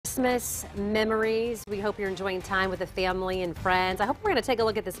Christmas memories. We hope you're enjoying time with the family and friends. I hope we're going to take a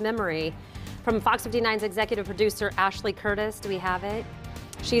look at this memory from Fox 59's executive producer, Ashley Curtis. Do we have it?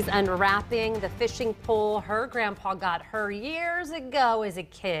 She's unwrapping the fishing pole her grandpa got her years ago as a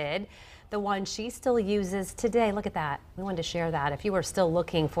kid. The one she still uses today. Look at that. We wanted to share that. If you are still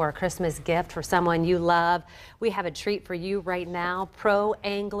looking for a Christmas gift for someone you love, we have a treat for you right now. Pro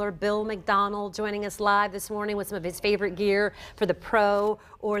angler Bill McDonald joining us live this morning with some of his favorite gear for the pro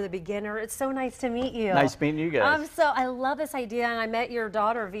or the beginner. It's so nice to meet you. Nice meeting you guys. I love this idea, and I met your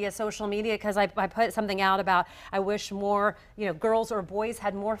daughter via social media because I put something out about I wish more, girls or boys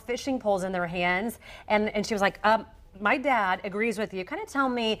had more fishing poles in their hands, and she was like, my dad agrees with you. Kind of tell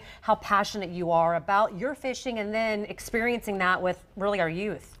me how passionate you are about your fishing and then experiencing that with really our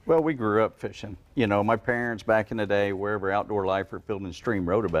youth. Well, we grew up fishing. My parents back in the day, wherever outdoor life or field and stream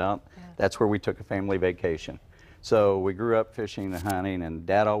wrote about, that's where we took a family vacation. So we grew up fishing and hunting, and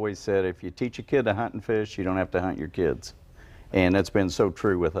Dad always said, if you teach a kid to hunt and fish, you don't have to hunt your kids. And that's been so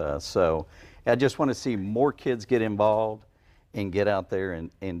true with us. So I just want to see more kids get involved and get out there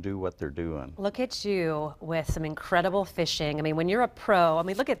and do what they're doing. Look at you with some incredible fishing. I mean, when you're a pro,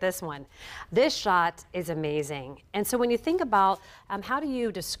 look at this one. This shot is amazing. And so when you think about how do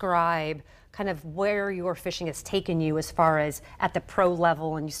you describe kind of where your fishing has taken you as far as at the pro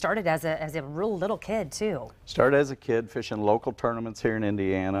level, and you started as a real little kid too? Started as a kid fishing local tournaments here in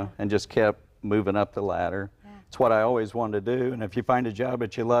Indiana and just kept moving up the ladder. It's what I always wanted to do, and if you find a job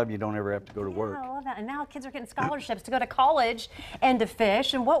that you love, you don't ever have to go to work. I love that. And now kids are getting scholarships to go to college and to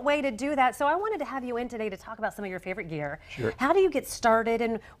fish, and what way to do that. So I wanted to have you in today to talk about some of your favorite gear. Sure. How do you get started,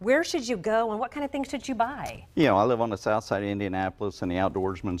 and where should you go, and what kind of things should you buy? I live on the south side of Indianapolis, and the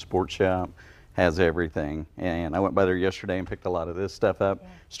Outdoorsman Sports Shop has everything. And I went by there yesterday and picked a lot of this stuff up.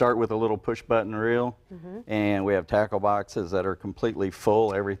 Start with a little push button reel, and we have tackle boxes that are completely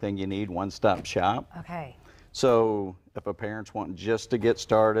full, everything you need, one-stop shop. Okay. So if a parent's wanting just to get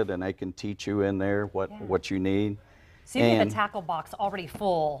started, and they can teach you in there what you need. So you get a tackle box already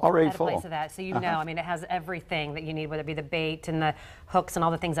full. Already at a full. place of that. So it has everything that you need, whether it be the bait and the hooks and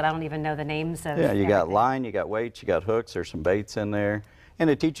all the things that I don't even know the names of. Yeah, you got line, you got weights, you got hooks, there's some baits in there. And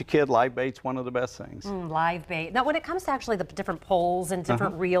to teach a kid, live bait's one of the best things. Live bait. Now, when it comes to actually the different poles and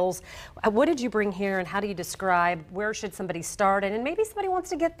different reels, what did you bring here, and how do you describe where should somebody start? And maybe somebody wants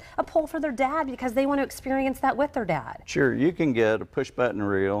to get a pole for their dad because they want to experience that with their dad. Sure, you can get a push button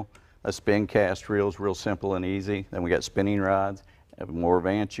reel, a spin cast reel is real simple and easy. Then we got spinning rods. If more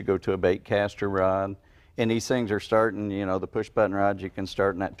advanced, you go to a bait caster rod. And these things are starting, the push button rods, you can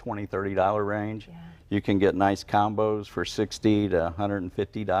start in that $20, $30 range. You can get nice combos for $60 to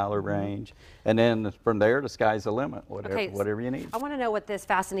 $150 range. And then from there, the sky's the limit, whatever you need. I want to know what this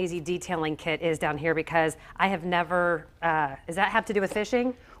fast and easy detailing kit is down here, because I have never, does that have to do with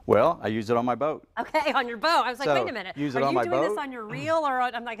fishing? Well, I use it on my boat. Okay, on your boat. I was like, wait a minute. Use it on my boat? Are you doing this on your reel, or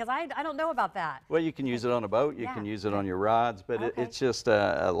I'm like, because I don't know about that. Well, you can use it on a boat. You can use it on your rods, but it's just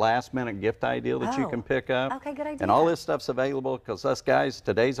a last-minute gift idea that you can pick up. Okay, good idea. And all this stuff's available because us guys,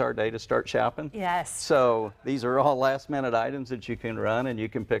 today's our day to start shopping. Yes. So these are all last-minute items that you can run and you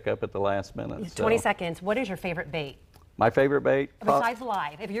can pick up at the last minute. 20 seconds. What is your favorite bait? My favorite bait? Besides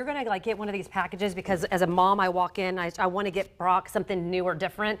live. If you're going to get one of these packages, because as a mom I walk in, I want to get Brock something new or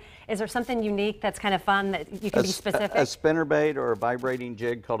different. Is there something unique that's kind of fun that you can be specific? A spinner bait or a vibrating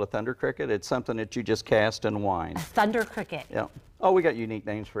jig called a thunder cricket. It's something that you just cast and wind. A thunder cricket. Yeah. Oh, we got unique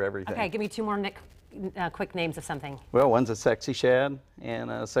names for everything. Okay, give me two more quick names of something. Well, one's a sexy shad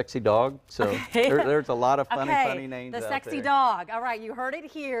and a sexy dog. So there's a lot of funny names the out sexy there. Dog. All right, you heard it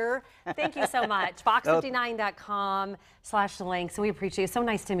here. Thank you so much. Fox59.com/links. So we appreciate it. So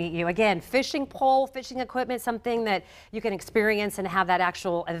nice to meet you. Again, fishing pole, fishing equipment, something that you can experience and have that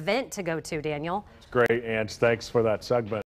actual event to go to, Daniel. It's great, and thanks for that segment.